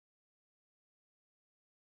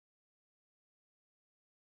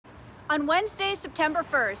On Wednesday, September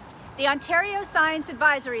 1st, the Ontario Science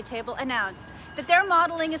Advisory Table announced that their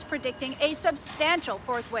modeling is predicting a substantial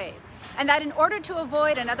fourth wave, and that in order to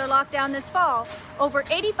avoid another lockdown this fall, over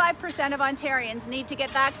 85% of Ontarians need to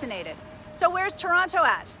get vaccinated. So where's Toronto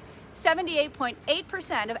at?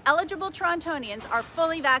 78.8% of eligible Torontonians are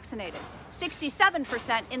fully vaccinated,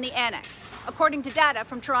 67% in the Annex, according to data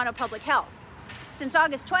from Toronto Public Health. Since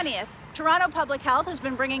August 20th, Toronto Public Health has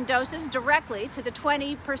been bringing doses directly to the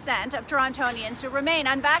 20% of Torontonians who remain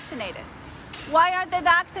unvaccinated. Why aren't they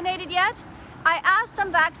vaccinated yet? I asked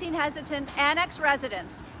some vaccine-hesitant Annex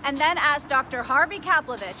residents and then asked Dr. Harvey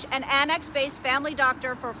Kaplovitch, an Annex-based family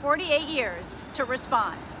doctor for 48 years, to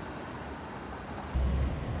respond.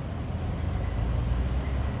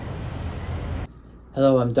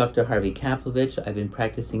 Hello, I'm Dr. Harvey Kaplovitch. I've been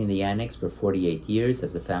practicing in the Annex for 48 years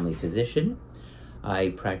as a family physician. I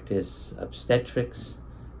practice obstetrics,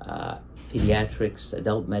 pediatrics,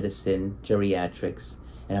 adult medicine, geriatrics,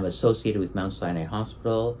 and I'm associated with Mount Sinai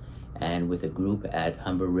Hospital and with a group at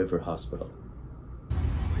Humber River Hospital.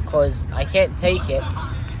 Because I can't take it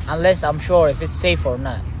unless I'm sure if it's safe or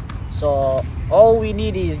not. So all we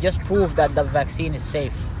need is just proof that the vaccine is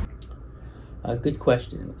safe. Good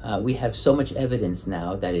question. We have so much evidence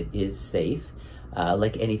now that it is safe.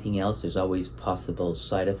 Like anything else, there's always possible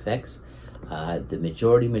side effects. The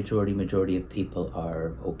majority of people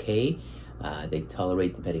are okay. They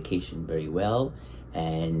tolerate the medication very well,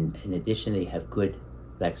 and in addition, they have good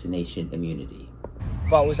vaccination immunity.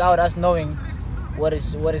 But without us knowing what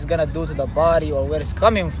it's gonna do to the body or where it's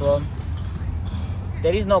coming from,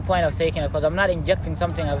 there is no point of taking it, because I'm not injecting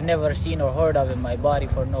something I've never seen or heard of in my body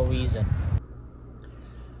for no reason.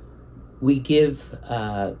 We give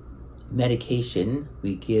medication,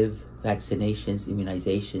 we give vaccinations,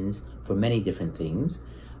 immunizations for many different things.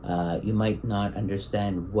 You might not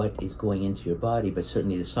understand what is going into your body, but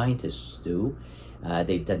certainly the scientists do.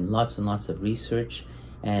 They've done lots and lots of research,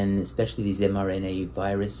 and especially these mRNA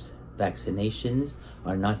virus vaccinations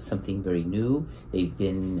are not something very new. They've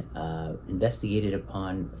been investigated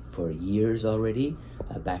upon for years already,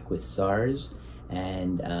 back with SARS,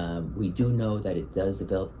 and we do know that it does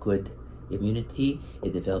develop good immunity.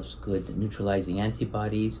 It develops good neutralizing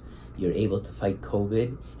antibodies. You're able to fight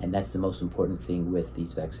COVID, and that's the most important thing with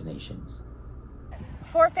these vaccinations.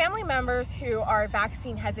 For family members who are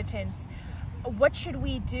vaccine hesitant, what should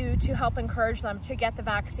we do to help encourage them to get the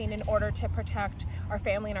vaccine in order to protect our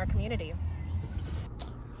family and our community?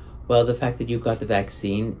 Well, the fact that you got the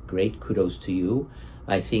vaccine, great, kudos to you.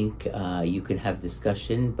 I think you can have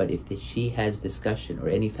discussion, but if she has discussion, or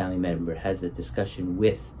any family member has a discussion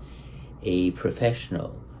with a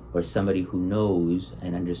professional or somebody who knows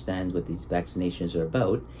and understands what these vaccinations are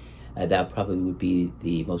about, that probably would be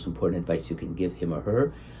the most important advice you can give him or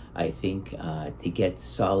her. I think to get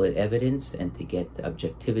solid evidence and to get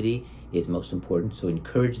objectivity is most important, so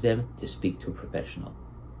encourage them to speak to a professional.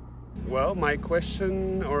 Well, my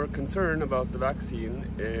question or concern about the vaccine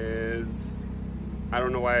is, I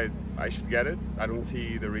don't know why I should get it. I don't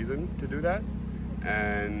see the reason to do that.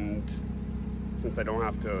 And since I don't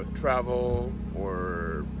have to travel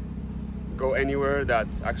or go anywhere that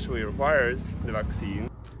actually requires the vaccine.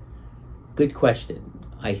 Good question.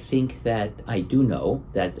 I think that I do know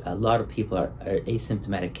that a lot of people are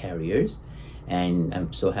asymptomatic carriers, and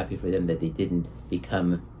I'm so happy for them that they didn't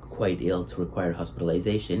become quite ill to require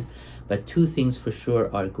hospitalization. But two things for sure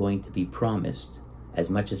are going to be promised as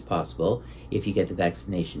much as possible if you get the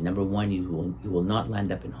vaccination. Number one, you will not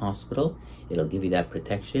land up in hospital. It'll give you that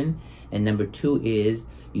protection. And number two is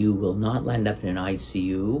you will not land up in an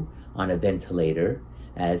ICU on a ventilator,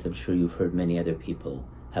 as I'm sure you've heard many other people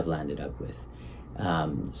have landed up with.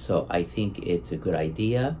 So I think it's a good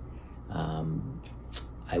idea.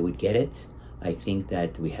 I would get it. I think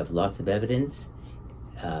that we have lots of evidence.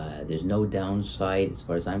 There's no downside as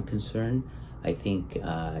far as I'm concerned. I think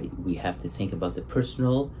we have to think about the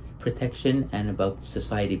personal protection and about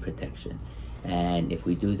society protection. And if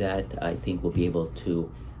we do that, I think we'll be able to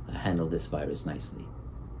handle this virus nicely.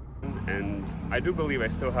 And I do believe I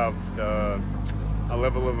still have a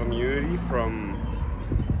level of immunity from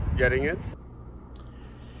getting it.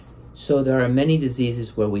 So there are many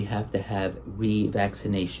diseases where we have to have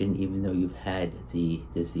revaccination even though you've had the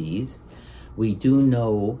disease. We do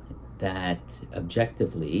know that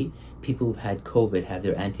objectively, people who've had COVID have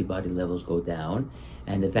their antibody levels go down,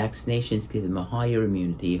 and the vaccinations give them a higher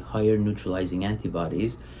immunity, higher neutralizing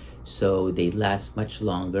antibodies, so they last much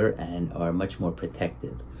longer and are much more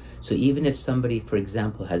protective. So even if somebody, for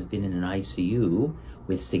example, has been in an ICU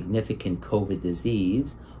with significant COVID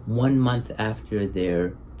disease, 1 month after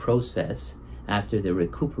their process, after they're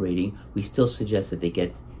recuperating, we still suggest that they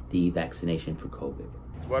get the vaccination for COVID.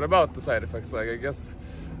 What about the side effects? Like, I guess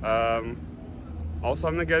also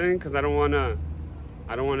I'm not getting because I don't want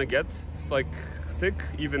to get like sick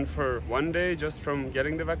even for one day just from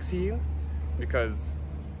getting the vaccine, because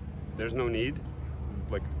there's no need.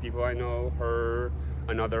 Like, people I know, her,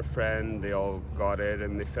 another friend, they all got it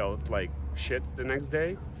and they felt like shit the next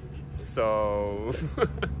day. So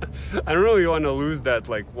I don't really want to lose that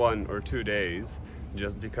like 1 or 2 days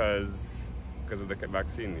just because of the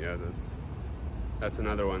vaccine. Yeah, that's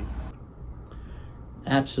another one.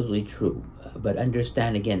 Absolutely true. But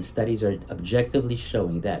understand, again, studies are objectively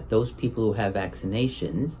showing that those people who have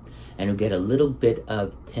vaccinations and who get a little bit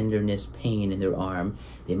of tenderness, pain in their arm,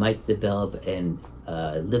 they might develop a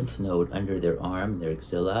lymph node under their arm, their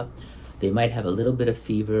axilla. They might have a little bit of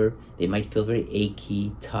fever. They might feel very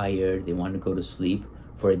achy, tired. They want to go to sleep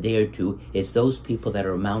for a day or two. It's those people that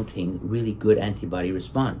are mounting really good antibody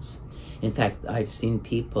response. In fact, I've seen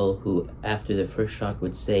people who, after their first shot,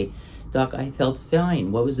 would say, "Doc, I felt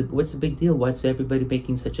fine. What's the big deal? What's everybody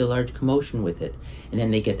making such a large commotion with it?" And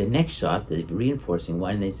then they get the next shot, the reinforcing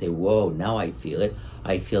one, and they say, "Whoa, now I feel it.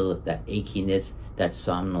 I feel that achiness, that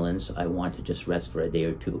somnolence. I want to just rest for a day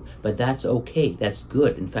or two." But that's okay. That's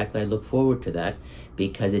good. In fact, I look forward to that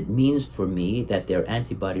because it means for me that their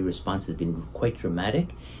antibody response has been quite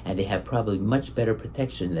dramatic and they have probably much better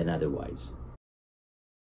protection than otherwise.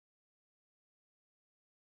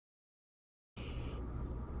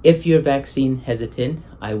 If you're vaccine hesitant,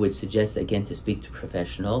 I would suggest again to speak to a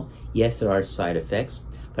professional. Yes, there are side effects,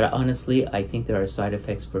 but honestly, I think there are side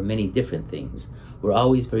effects for many different things. We're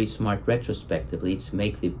always very smart retrospectively to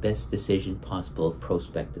make the best decision possible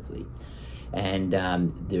prospectively. And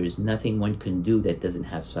there's nothing one can do that doesn't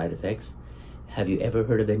have side effects. Have you ever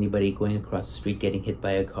heard of anybody going across the street getting hit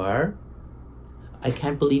by a car? I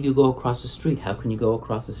can't believe you go across the street. How can you go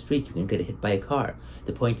across the street? You can get hit by a car.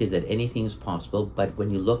 The point is that anything is possible, but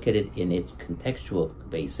when you look at it in its contextual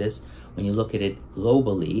basis, when you look at it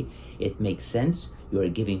globally, it makes sense. You are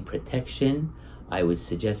giving protection. I would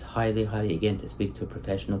suggest highly, again, to speak to a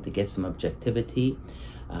professional to get some objectivity.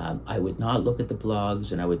 I would not look at the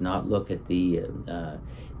blogs, and I would not look at the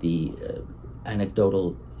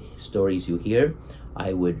anecdotal stories you hear.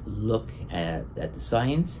 I would look at the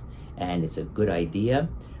science, and it's a good idea.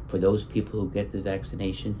 For those people who get the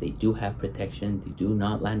vaccinations, they do have protection. They do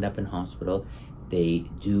not land up in hospital. They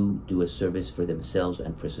do a service for themselves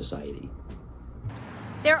and for society.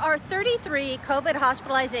 There are 33 COVID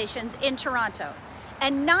hospitalizations in Toronto,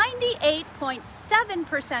 and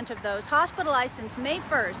 98.7% of those hospitalized since May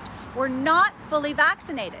 1st were not fully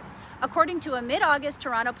vaccinated, according to a mid-August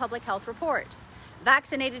Toronto Public Health report.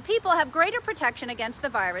 Vaccinated people have greater protection against the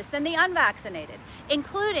virus than the unvaccinated,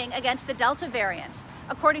 including against the Delta variant,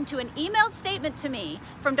 according to an emailed statement to me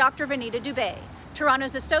from Dr. Vanita Dubé,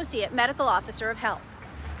 Toronto's Associate Medical Officer of Health.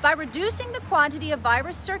 By reducing the quantity of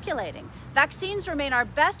virus circulating, vaccines remain our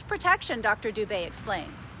best protection, Dr. Dubé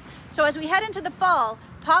explained. So as we head into the fall,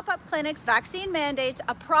 pop-up clinics, vaccine mandates,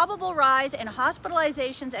 a probable rise in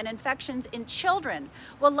hospitalizations and infections in children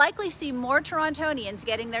will likely see more Torontonians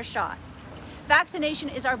getting their shot. Vaccination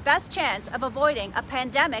is our best chance of avoiding a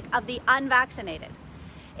pandemic of the unvaccinated.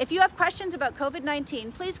 If you have questions about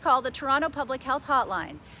COVID-19, please call the Toronto Public Health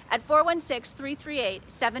Hotline at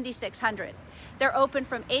 416-338-7600. They're open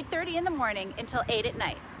from 8:30 in the morning until 8 at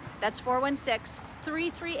night. That's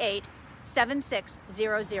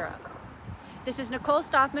 416-338-7600. This is Nicole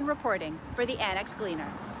Stoffman reporting for the Annex Gleaner.